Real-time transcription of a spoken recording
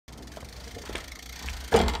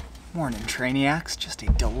Morning, Trainiacs. Just a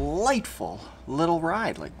delightful little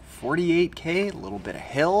ride, like 48K, a little bit of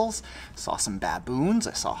hills. Saw some baboons.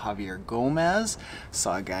 I saw Javier Gomez.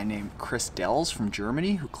 Saw a guy named Chris Dells from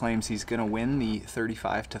Germany who claims he's going to win the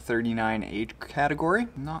 35 to 39 age category.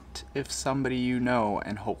 Not if somebody you know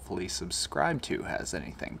and hopefully subscribe to has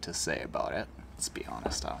anything to say about it. Let's be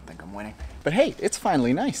honest, I don't think I'm winning. But hey, it's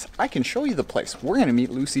finally nice. I can show you the place. We're going to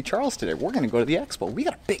meet Lucy Charles today. We're going to go to the expo. We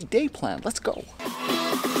got a big day planned. Let's go.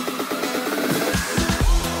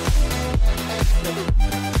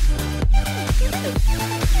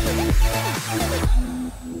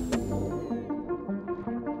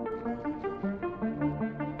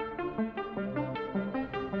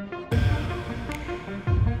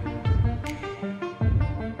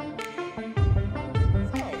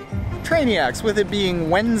 Trainiacs, with it being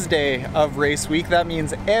Wednesday of race week, that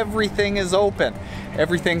means everything is open.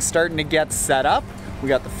 Everything's starting to get set up. We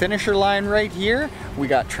got the finisher line right here. We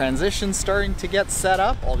got transitions starting to get set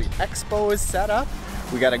up. All the expo is set up.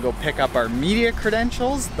 We got to go pick up our media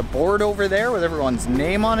credentials. The board over there with everyone's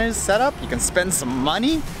name on it is set up. You can spend some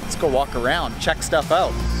money. Let's go walk around, check stuff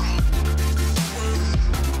out.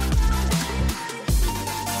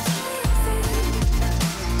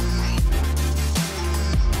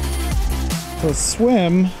 So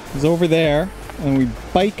swim is over there, and we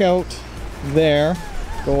bike out there,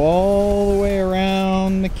 go all the way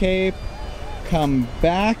around the Cape, come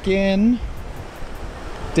back in,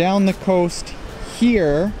 down the coast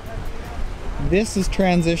here. This is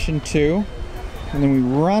transition 2, and then we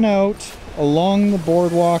run out along the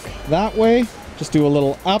boardwalk that way, just do a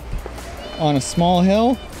little up on a small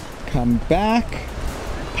hill, come back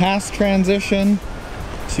past transition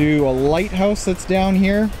to a lighthouse that's down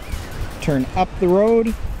here, turn up the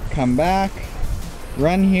road, come back,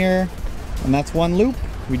 run here, and that's one loop.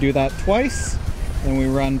 We do that twice, then we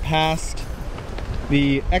run past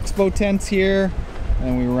the expo tents here,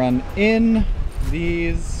 and we run in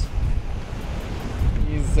these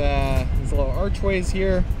little archways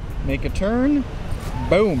here, make a turn,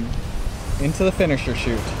 boom, into the finisher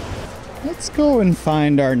chute. Let's go and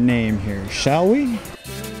find our name here, shall we?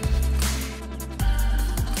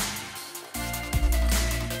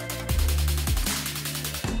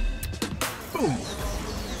 Boom!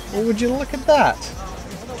 Well, would you look at that?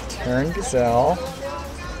 Taren Gazelle,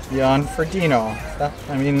 Jan Frodeno.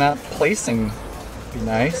 That placing would be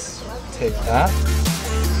nice. Take that.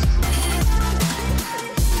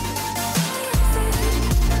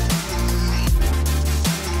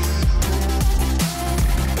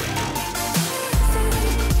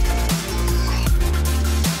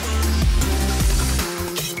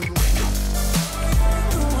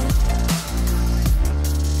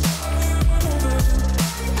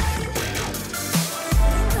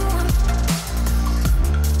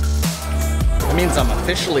 Means I'm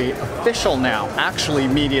officially official now, actually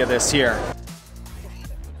media this year.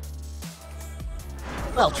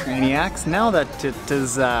 Well, Trainiacs, now that it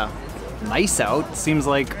is nice out, it seems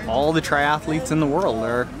like all the triathletes in the world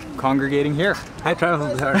are congregating here. Hi,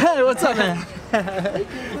 Triathlon Taren. Hey, what's up, man?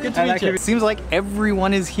 Good to meet you. It seems like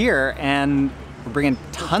everyone is here, and we're bringing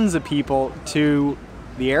tons of people to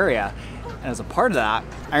the area. As a part of that,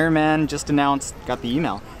 Ironman just announced, got the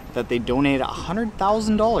email, that they donated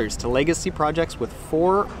 $100,000 to legacy projects, with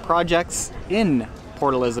 4 projects in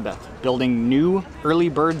Port Elizabeth: building new early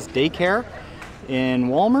birds daycare in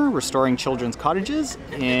Walmer, restoring children's cottages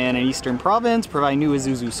in an eastern province, providing new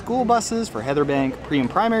Isuzu school buses for Heatherbank Pre and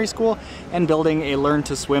Primary School, and building a learn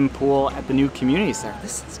to swim pool at the new community center.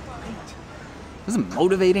 This is great. This is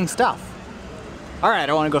motivating stuff. All right,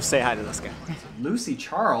 I want to go say hi to this guy. Lucy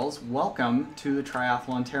Charles, welcome to the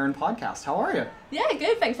Triathlon Taren podcast. How are you? Yeah,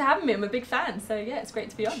 good. Thanks for having me. I'm a big fan, so yeah, it's great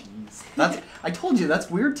to be on. Jeez. I told you, that's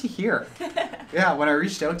weird to hear. Yeah, when I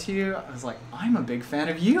reached out to you, I was like, I'm a big fan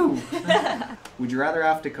of you. Would you rather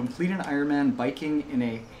have to complete an Ironman biking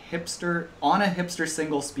on a hipster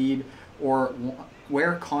single speed, or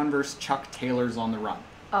wear Converse Chuck Taylors on the run?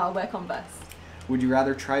 Oh, wear Converse. Would you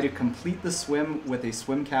rather try to complete the swim with a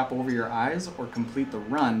swim cap over your eyes, or complete the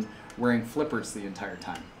run wearing flippers the entire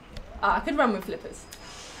time? I could run with flippers.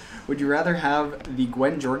 Would you rather have the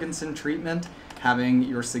Gwen Jorgensen treatment, having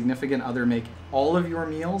your significant other make all of your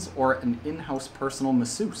meals, or an in-house personal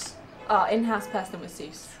masseuse? In-house personal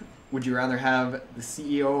masseuse. Would you rather have the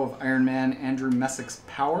CEO of Ironman, Andrew Messick's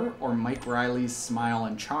power, or Mike Riley's smile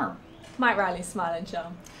and charm? Mike Riley's smile and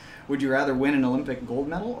charm. Would you rather win an Olympic gold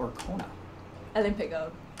medal or Kona? Olympic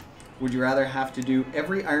gold. Would you rather have to do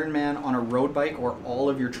every Ironman on a road bike, or all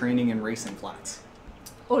of your training in racing flats?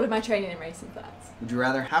 All of my training in racing flats. Would you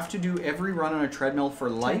rather have to do every run on a treadmill for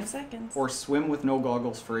life, or swim with no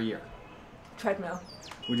goggles for a year? Treadmill.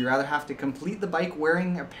 Would you rather have to complete the bike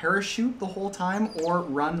wearing a parachute the whole time or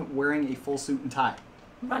run wearing a full suit and tie?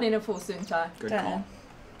 Run in a full suit and tie. Good call.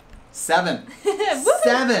 7.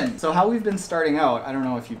 7! So how we've been starting out, I don't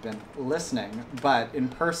know if you've been listening, but in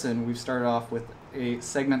person we've started off with a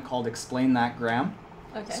segment called Explain That Gram.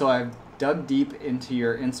 Okay. So I've dug deep into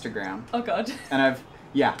your Instagram. Oh god. And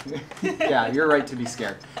yeah, you're right to be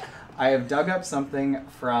scared. I have dug up something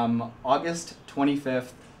from August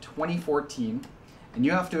 25th, 2014, and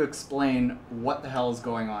you have to explain what the hell is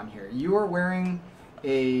going on here. You are wearing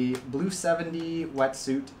a Blue 70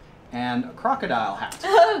 wetsuit and a crocodile hat.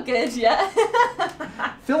 Oh, good, yeah.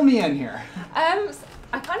 Fill me in here. I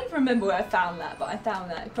can't even remember where I found that, but I found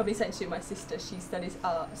that. Probably sent to my sister. She studies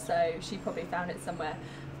art, so she probably found it somewhere.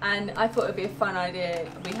 And I thought it would be a fun idea.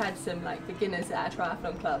 We had some like beginners at our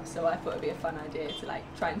triathlon club, so I thought it would be a fun idea to like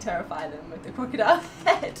try and terrify them with the crocodile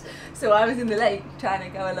head. So I was in the lake trying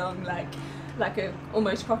to go along like a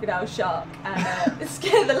almost crocodile shark and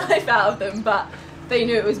scare the life out of them, but they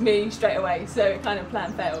knew it was me straight away, so kind of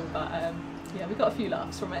plan failed, but yeah, we got a few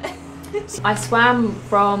laughs from it. I swam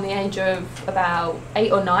from the age of about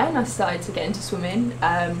 8 or 9. I started to get into swimming.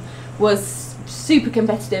 Was super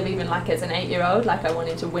competitive even like as an 8-year-old, like I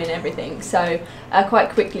wanted to win everything, so quite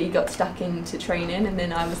quickly got stuck into training, and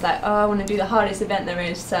then I was like, oh, I want to do the hardest event there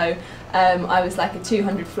is, so I was like a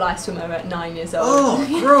 200 fly swimmer at 9 years old.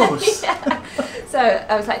 Oh, gross! Yeah. So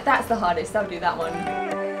I was like, that's the hardest, I'll do that one.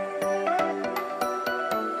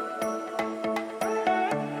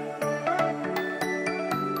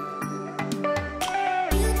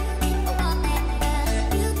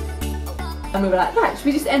 And we were like, right, should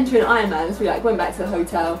we just enter an Ironman? So we like went back to the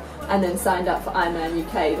hotel and then signed up for Ironman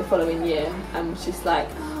UK the following year, and was just like,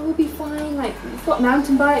 oh, we'll be fine, like we've got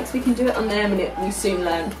mountain bikes, we can do it on them, and we soon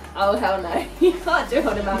learned, oh hell no, you can't do it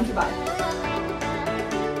on a mountain bike.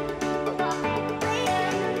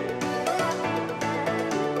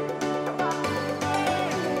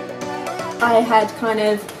 I had kind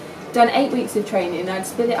of done 8 weeks of training. I'd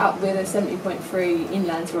split it up with a 70.3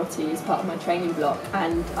 inland Rotty as part of my training block,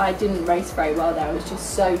 and I didn't race very well there. I was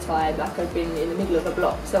just so tired, like I'd been in the middle of a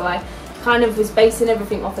block. So I kind of was basing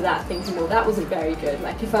everything off of that, thinking, well, that wasn't very good.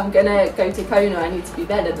 Like if I'm gonna go to Kona, I need to be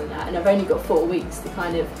better than that, and I've only got 4 weeks to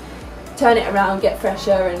kind of turn it around, get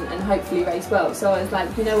fresher, and hopefully race well. So I was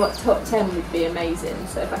like, you know what, top 10 would be amazing.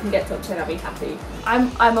 So if I can get top 10, I'll be happy.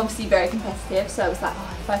 I'm obviously very competitive, so I was like,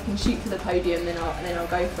 oh, if I can shoot for the podium, then I'll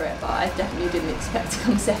go for it. But I definitely didn't expect to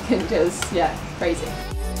come second. It was, yeah, crazy.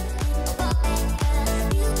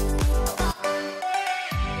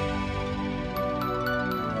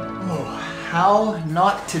 Oh, how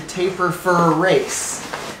not to taper for a race.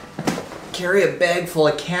 Carry a bag full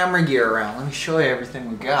of camera gear around. Let me show you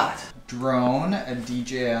everything we got. Drone, a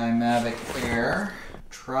DJI Mavic Air,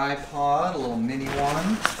 tripod, a little mini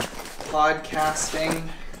one, podcasting,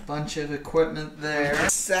 bunch of equipment there.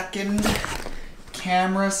 Second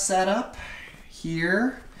camera setup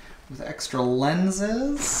here with extra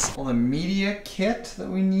lenses, all the media kit that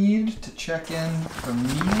we need to check in for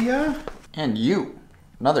media, and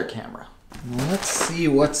another camera. Let's see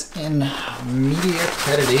what's in media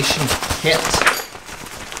accreditation kit.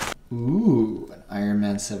 Ooh, an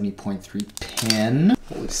Ironman 70.3 pin.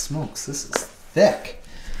 Holy smokes, this is thick.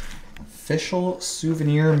 Official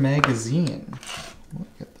souvenir magazine.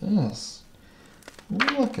 Look at this.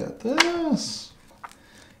 Look at this.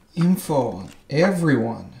 Info on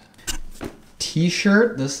everyone.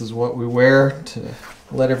 T-shirt, this is what we wear to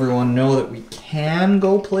let everyone know that we can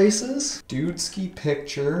go places. Dude ski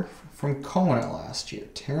picture from Kona last year,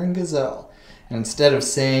 Taren Gazelle. And instead of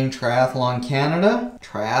saying Triathlon Canada,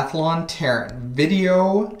 Triathlon Taren.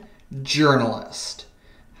 Video journalist.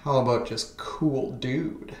 How about just cool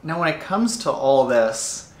dude? Now when it comes to all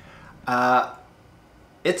this,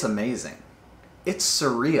 it's amazing. It's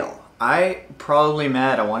surreal. I probably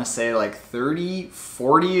met, I want to say like 30,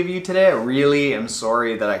 40 of you today. I really am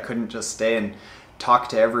sorry that I couldn't just stay and talk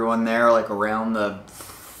to everyone there like around the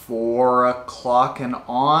 4 o'clock and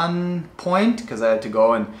on point, because I had to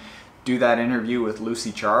go and do that interview with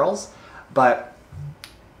Lucy Charles. But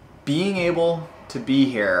being able to be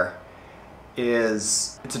here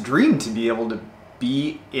it's a dream, to be able to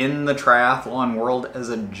be in the triathlon world as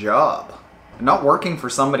a job, not working for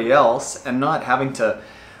somebody else and not having to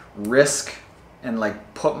risk and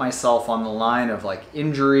like put myself on the line of like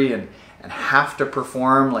injury and have to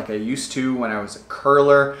perform like I used to when I was a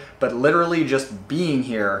curler, but literally just being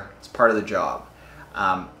here is part of the job.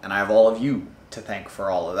 And I have all of you to thank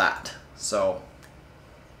for all of that. So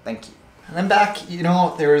thank you. And then back, you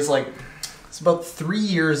know, there was like, it's about 3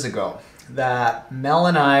 years ago. that Mel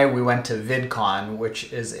and I, we went to VidCon,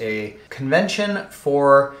 which is a convention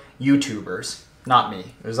for YouTubers. Not me,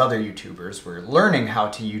 it was other YouTubers. We're learning how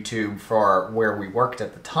to YouTube for where we worked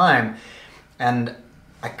at the time. And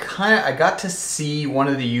I got to see one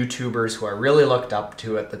of the YouTubers who I really looked up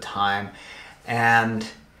to at the time, and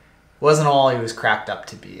wasn't all he was cracked up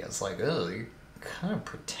to be. I was like, oh, you're kind of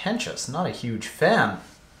pretentious, not a huge fan.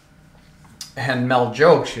 And Mel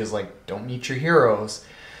joked, she was like, don't meet your heroes,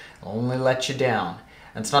 they'll only let you down.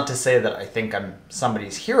 And it's not to say that I think I'm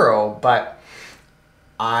somebody's hero, but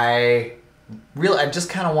I just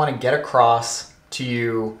kind of want to get across to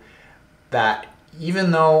you that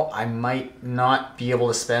even though I might not be able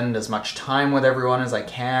to spend as much time with everyone as I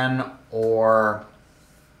can, or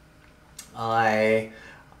I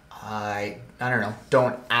don't know,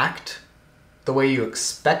 don't act the way you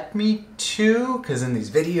expect me to, because in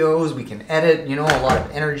these videos we can edit, you know, a lot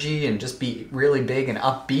of energy and just be really big and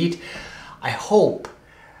upbeat. I hope,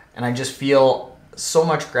 and I just feel so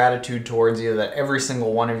much gratitude towards you, that every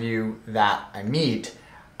single one of you that I meet,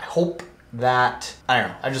 I hope that, I don't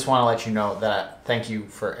know, I just want to let you know that thank you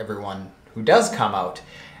for everyone who does come out.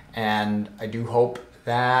 And I do hope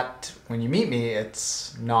that when you meet me,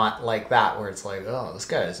 it's not like that, where it's like, oh, this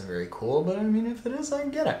guy isn't very cool, but I mean, if it is, I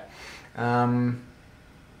get it.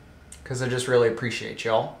 Because I just really appreciate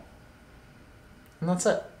y'all. And that's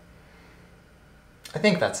it. I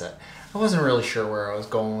think that's it. I wasn't really sure where I was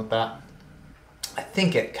going with that. I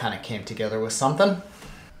think it kind of came together with something.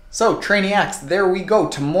 So, Trainiacs, there we go.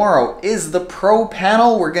 Tomorrow is the pro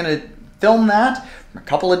panel. We're going to film that from a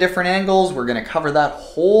couple of different angles. We're going to cover that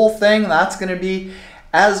whole thing. That's going to be,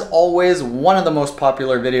 as always, one of the most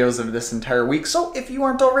popular videos of this entire week. So if you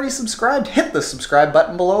aren't already subscribed, hit the subscribe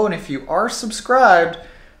button below. And if you are subscribed,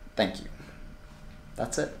 thank you.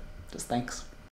 That's it. Just thanks.